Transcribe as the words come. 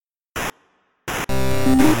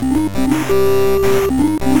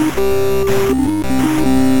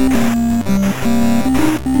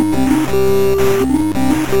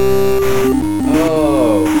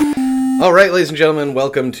All right, ladies and gentlemen,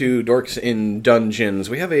 welcome to Dorks in Dungeons.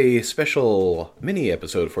 We have a special mini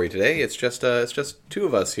episode for you today. It's just two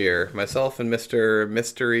of us here, myself and Mr.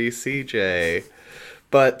 Mystery CJ.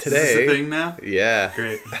 But today, is this a thing now? Yeah,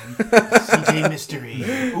 great. CJ Mystery.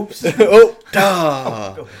 Oops.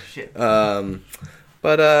 Oh, shit.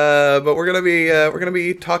 But we're gonna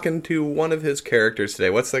be talking to one of his characters today.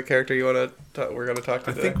 What's the character we're gonna talk to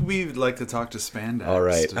I today? think we'd like to talk to Spandax. All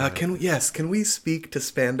right. Can we speak to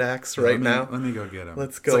Spandax right now? Let me go get him.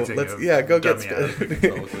 Let's go. Go get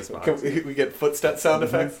Spandax. Can we get footstep sound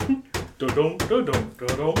effects? No,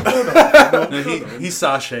 he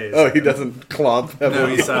sachets. Oh, he doesn't clomp. No,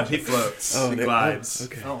 he floats. Oh, he glides.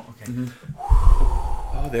 Okay. Oh, okay.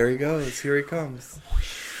 Mm-hmm. Oh, there he goes. Here he comes.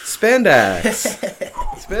 Spandax.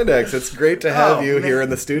 Spandax, it's great to have you here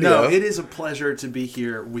in the studio. No, it is a pleasure to be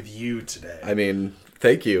here with you today. I mean,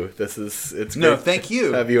 thank you. It's no, great thank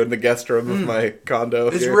you. to have you in the guest room of my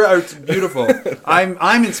condo. It's beautiful.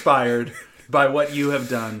 I'm inspired by what you have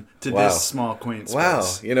done to this small quaint space. Wow.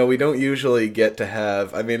 You know, we don't usually get to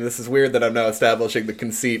have... I mean, this is weird that I'm now establishing the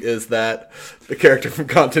conceit is that the character from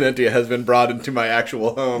Continentia has been brought into my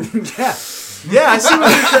actual home. Yeah, I see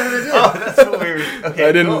what you're trying to do. Oh, that's what we were... Okay,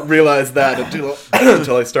 I didn't realize that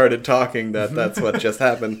until I started talking that's what just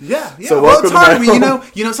happened. Yeah. So well, it's hard. home.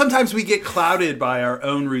 You know, sometimes we get clouded by our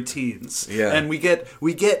own routines. Yeah. And we get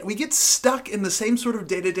stuck in the same sort of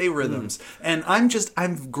day-to-day rhythms. And I'm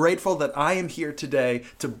grateful that I am here today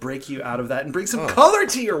to break you out of that and bring some color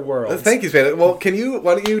to your world. Thank you, Spandax. Well,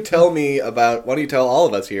 why don't you tell all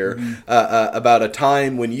of us here about a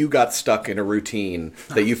time when you got stuck in a routine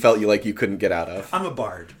that you felt you couldn't get out of? I'm a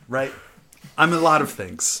bard, right? I'm a lot of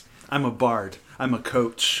things. I'm a bard. I'm a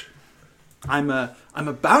coach. I'm a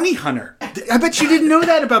bounty hunter. I bet you didn't know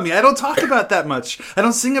that about me. I don't talk about that much. I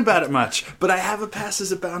don't sing about it much. But I have a past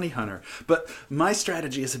as a bounty hunter. But my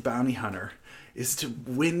strategy as a bounty hunter is to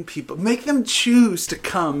win people, make them choose to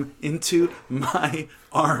come into my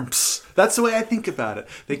arms. That's the way I think about it.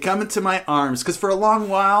 They come into my arms because for a long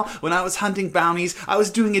while when I was hunting bounties, I was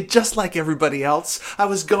doing it just like everybody else. I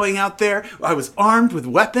was going out there, I was armed with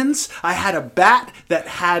weapons. I had a bat that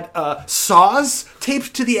had saws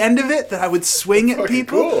taped to the end of it that I would swing at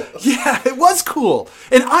people. Cool. Yeah, it was cool.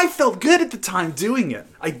 And I felt good at the time doing it.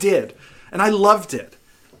 I did. And I loved it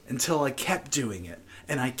until I kept doing it.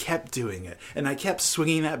 And I kept doing it. And I kept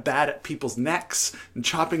swinging that bat at people's necks and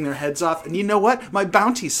chopping their heads off. And you know what? My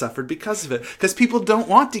bounties suffered because of it. Because people don't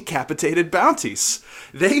want decapitated bounties.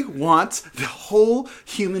 They want the whole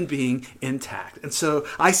human being intact. And so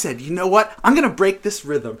I said, you know what? I'm going to break this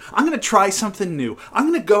rhythm. I'm going to try something new. I'm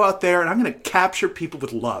going to go out there and I'm going to capture people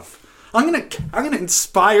with love. I'm going to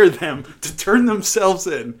inspire them to turn themselves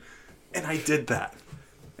in. And I did that.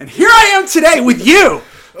 And here I am today with you.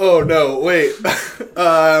 Oh no! Wait,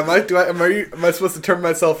 am I supposed to turn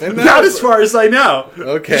myself in now? Not as far as I know.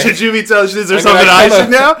 Okay. Should you be telling? Is there something I should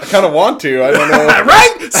know? I kind of want to. I don't know.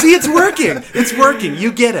 Right? See, it's working. It's working.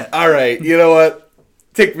 You get it. All right. You know what?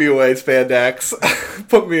 Take me away, Spandax.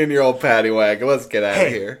 Put me in your old paddy wagon. Let's get out of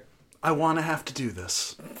here. I want to have to do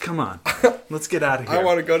this. Come on. Let's get out of here. I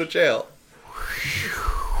want to go to jail.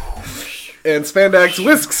 And Spandax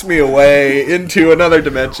whisks me away into another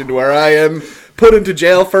dimension where I am put into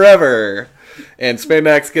jail forever. And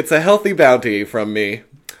Spandax gets a healthy bounty from me.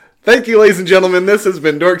 Thank you, ladies and gentlemen. This has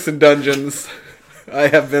been Dorks and Dungeons. I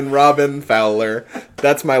have been Robin Fowler.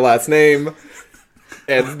 That's my last name.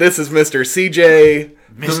 And this is Mr. CJ.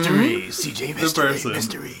 Mystery. CJ Mystery.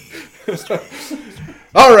 Mystery.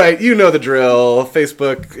 All right, you know the drill.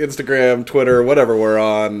 Facebook, Instagram, Twitter, whatever we're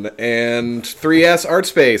on. And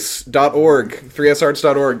 3sartspace.org.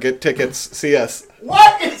 3sarts.org. Get tickets. See us.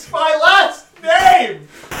 What is my last name?